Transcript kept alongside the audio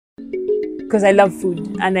because I love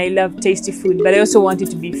food and I love tasty food, but I also want it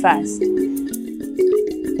to be fast.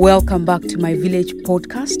 Welcome back to my Village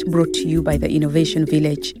podcast, brought to you by the Innovation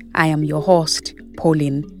Village. I am your host,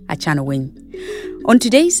 Pauline Achanowin. On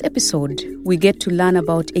today's episode, we get to learn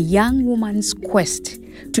about a young woman's quest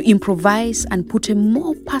to improvise and put a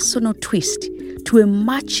more personal twist to a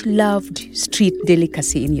much-loved street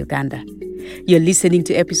delicacy in Uganda. You're listening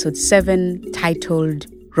to episode 7, titled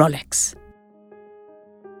Rolex.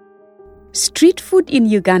 Street food in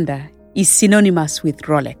Uganda is synonymous with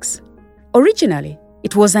Rolex. Originally,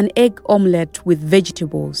 it was an egg omelette with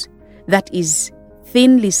vegetables, that is,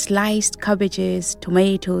 thinly sliced cabbages,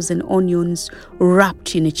 tomatoes, and onions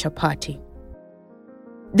wrapped in a chapati.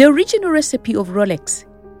 The original recipe of Rolex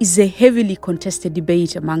is a heavily contested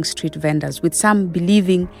debate among street vendors, with some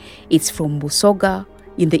believing it's from Busoga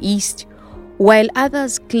in the east, while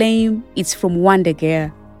others claim it's from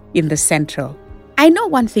Wandegea in the central. I know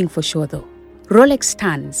one thing for sure though, Rolex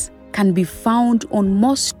stands can be found on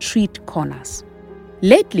most street corners.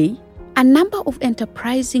 Lately, a number of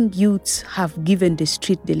enterprising youths have given the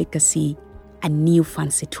street delicacy a new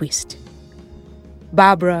fancy twist.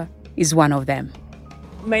 Barbara is one of them.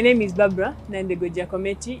 My name is Barbara Nandego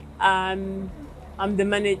Giacometti. I'm the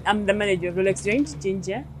manager of Rolex Joint,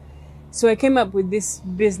 Ginger. So I came up with this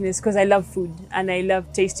business because I love food and I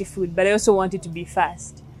love tasty food, but I also want it to be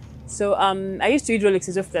fast. So I used to eat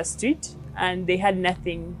Rolexes off the street and they had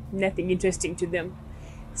nothing interesting to them.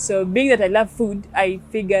 So being that I love food, I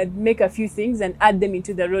figured make a few things and add them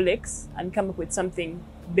into the Rolex and come up with something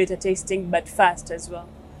better tasting but fast as well.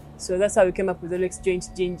 So that's how we came up with Rolex Joint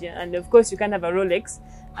Ginger. And of course you can't have a Rolex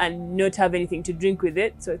and not have anything to drink with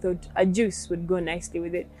it. So I thought a juice would go nicely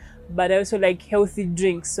with it. But I also like healthy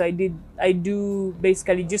drinks. So I do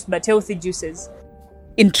basically juice, but healthy juices.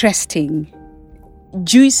 Interesting.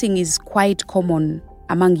 Juicing is quite common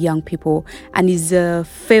among young people and is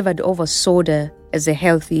favored over soda as a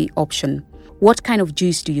healthy option. What kind of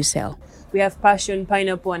juice do you sell? We have passion,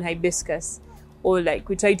 pineapple, and hibiscus. Or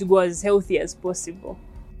we try to go as healthy as possible.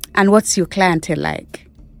 And what's your clientele like?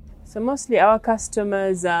 So mostly our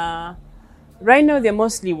customers are, right now they're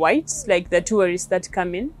mostly whites, like the tourists that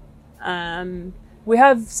come in. We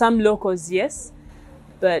have some locals, yes,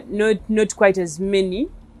 but not quite as many.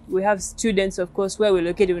 We have students, of course, where we're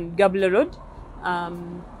located in Gabla Road.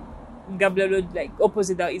 Gabla Road,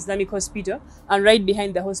 opposite the Islamic hospital, and right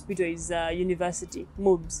behind the hospital is university,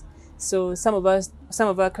 MUBS. So some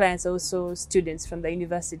of our clients are also students from the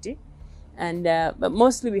university, and but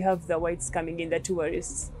mostly we have the whites coming in, the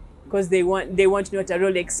tourists, because they want to know what a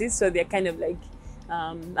Rolex is, so they're kind of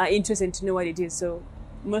are interested to know what it is. So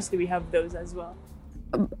mostly we have those as well.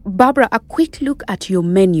 Barbara, a quick look at your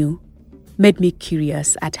menu made me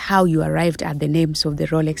curious at how you arrived at the names of the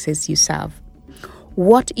Rolexes you serve.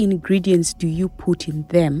 What ingredients do you put in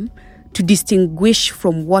them to distinguish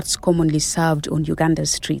from what's commonly served on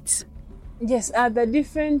Uganda's streets? Yes, the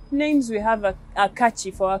different names we have are catchy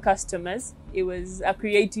for our customers. It was a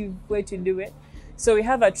creative way to do it. So we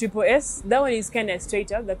have a Triple S. That one is kind of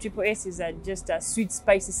straight up. The Triple S is just a sweet,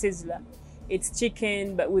 spicy sizzler. It's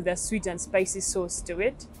chicken, but with a sweet and spicy sauce to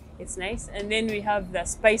it. It's nice. And then we have the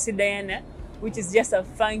Spicy Diana, which is just a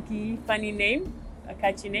funky, funny name, a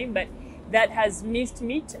catchy name, but that has minced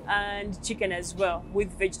meat and chicken as well,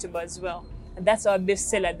 with vegetable as well. And that's our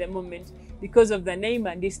best seller at the moment because of the name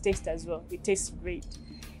and this taste as well. It tastes great.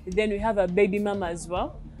 And then we have a Baby Mama as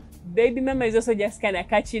well. Baby Mama is also just kind of a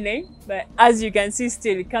catchy name, but as you can see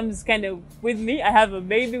still, it comes kind of with me. I have a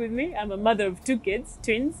baby with me. I'm a mother of 2 kids,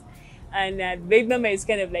 twins. And Baby Mama is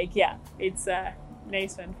kind of it's a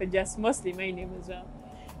nice one for just mostly my name as well.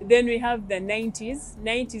 Then we have the 90s.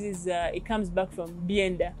 90s is, it comes back from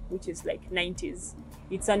Bienda, which is 90s.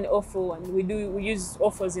 It's an offer one. We use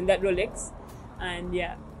offers in that Rolex. And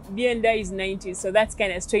yeah, Bienda is 90s. So that's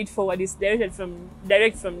kind of straightforward. It's direct from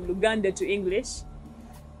Luganda to English.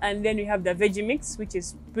 And then we have the Veggie Mix, which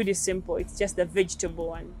is pretty simple. It's just the vegetable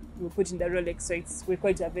one we put in the Rolex. So we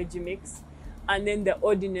call it a Veggie Mix. And then the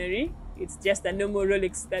Ordinary, it's just a normal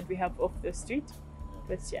Rolex that we have off the street.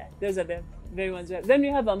 But yeah, those are the very ones. Then we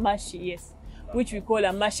have a Mashi, yes, which we call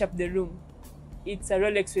a Mash Up the Room. It's a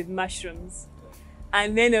Rolex with mushrooms.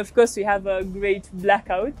 And then, of course, we have a great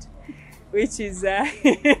Blackout, which is,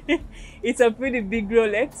 it's a pretty big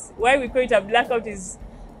Rolex. Why we call it a Blackout is,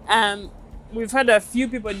 we've had a few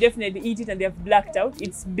people definitely eat it and they have blacked out.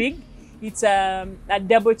 It's big. It's a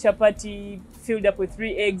double chapati filled up with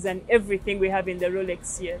 3 eggs and everything we have in the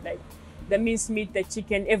Rolex here. The minced meat, the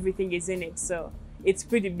chicken, everything is in it. So it's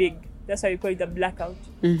pretty big. That's why we call it a Blackout.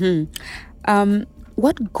 Mm-hmm.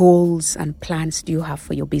 What goals and plans do you have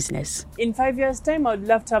for your business? In 5 years' time, I would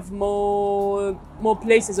love to have more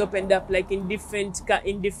places opened up, like in different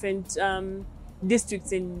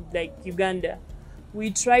districts in like Uganda. We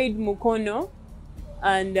tried Mukono,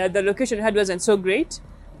 and the location we had wasn't so great.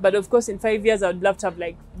 But of course, in 5 years, I would love to have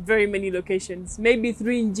like very many locations, maybe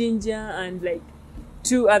 3 in Jinja and like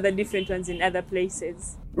 2 other different ones in other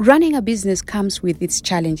places. Running a business comes with its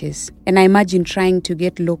challenges, and I imagine trying to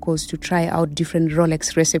get locals to try out different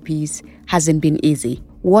Rolex recipes hasn't been easy.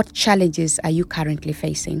 What challenges are you currently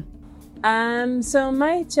facing? So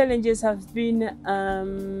my challenges have been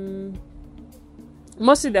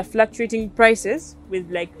mostly the fluctuating prices with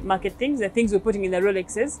like market things, the things we're putting in the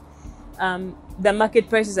Rolexes. The market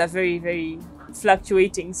prices are very, very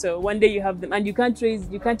fluctuating. So one day you have them, and you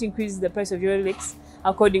can't increase the price of your Rolex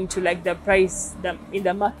according to like the price in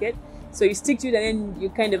the market. So you stick to it, and then you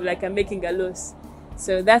kind of like are making a loss.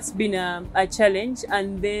 So that's been a challenge.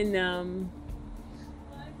 And then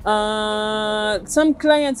some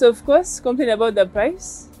clients, of course, complain about the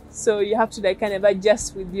price. So you have to like kind of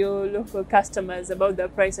adjust with your local customers about the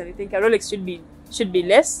price, and I think a Rolex should be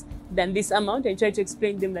less than this amount, and try to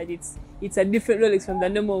explain to them that it's a different Rolex from the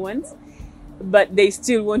normal ones, but they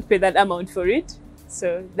still won't pay that amount for it.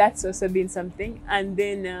 So that's also been something. And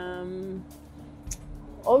then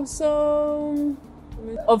also,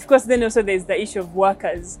 of course, then also there's the issue of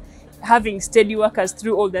workers. Having steady workers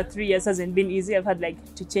through all the 3 years hasn't been easy. I've had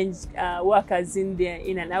like to change workers in there,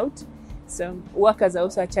 in and out. So workers are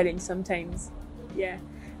also a challenge sometimes. Yeah.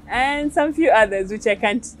 And some few others which I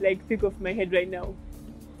can't like pick off my head right now.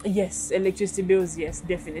 Yes, electricity bills, yes,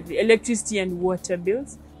 definitely. Electricity and water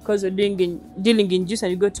bills. Because we're dealing in juice, and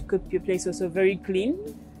you got to keep your place also very clean.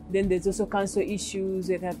 Then there's also council issues.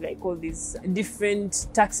 They have like all these different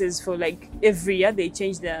taxes for like every year. They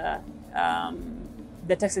change the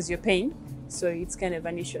taxes you're paying. So it's kind of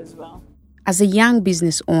an issue as well. As a young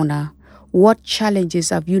business owner, what challenges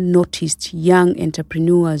have you noticed young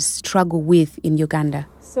entrepreneurs struggle with in Uganda?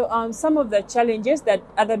 So some of the challenges that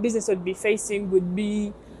other businesses would be facing would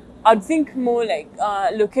be, I'd think more like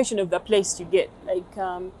location of the place you get. Like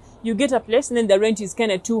you get a place and then the rent is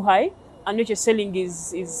kind of too high, and what you're selling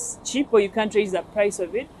is cheap, or you can't raise the price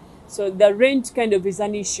of it. So the rent kind of is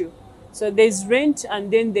an issue. So there's rent,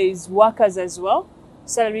 and then there's workers as well.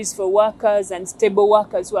 Salaries for workers and stable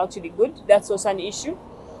workers who are actually good. That's also an issue.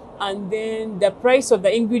 And then the price of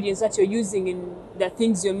the ingredients that you're using in the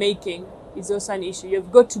things you're making is also an issue.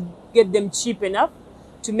 You've got to get them cheap enough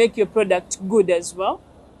to make your product good as well,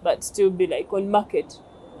 but still be like on market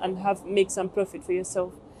and make some profit for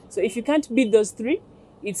yourself. So if you can't beat those 3,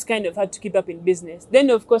 it's kind of hard to keep up in business. Then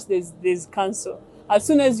of course there's council. As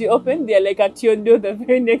soon as you open, they're like at your door the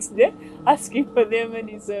very next day asking for their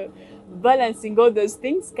money. So balancing all those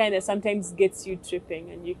things kind of sometimes gets you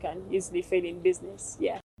tripping, and you can easily fail in business.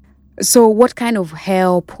 Yeah. So what kind of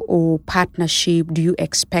help or partnership do you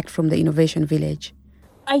expect from the Innovation Village?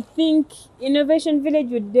 I think Innovation Village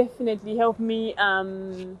would definitely help me.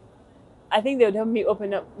 I think they would help me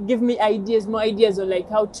open up, give me more ideas on like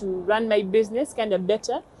how to run my business kind of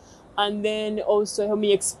better, and then also help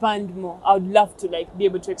me expand more. I would love to like be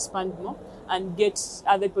able to expand more and get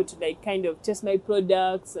other people to like kind of test my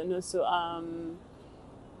products, and also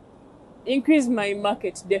increase my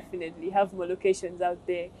market, definitely have more locations out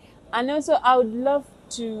there. And also I would love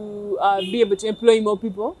to be able to employ more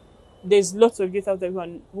people. There's lots of youth out there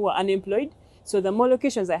who are unemployed. So the more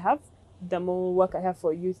locations I have, the more work I have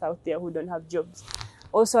for youth out there who don't have jobs.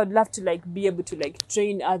 Also, I'd love to like be able to like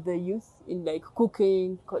train other youth in like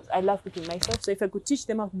cooking, because I love cooking myself. So if I could teach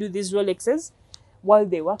them how to do these Rolexes while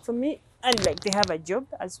they work for me, and like they have a job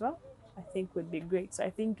as well, I think would be great. So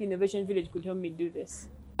I think Innovation Village could help me do this.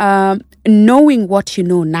 Knowing what you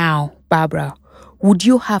know now, Barbara, would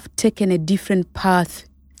you have taken a different path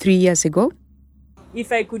 3 years ago?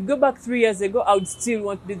 If I could go back 3 years ago, I would still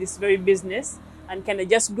want to do this very business and kind of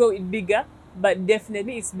just grow it bigger. But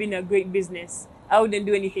definitely it's been a great business. I wouldn't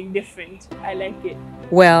do anything different. I like it.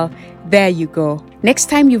 Well, there you go. Next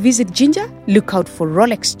time you visit Jinja, look out for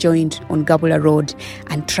Rolex Joint on Gabula Road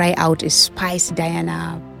and try out a Spice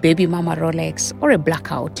Diana, Baby Mama Rolex, or a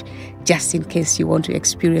Blackout, just in case you want to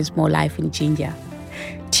experience more life in Jinja.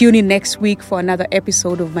 Tune in next week for another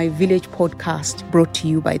episode of my Village podcast, brought to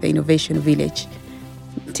you by the Innovation Village.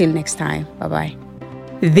 Till next time, bye-bye.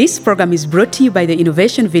 This program is brought to you by the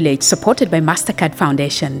Innovation Village, supported by MasterCard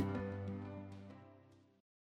Foundation.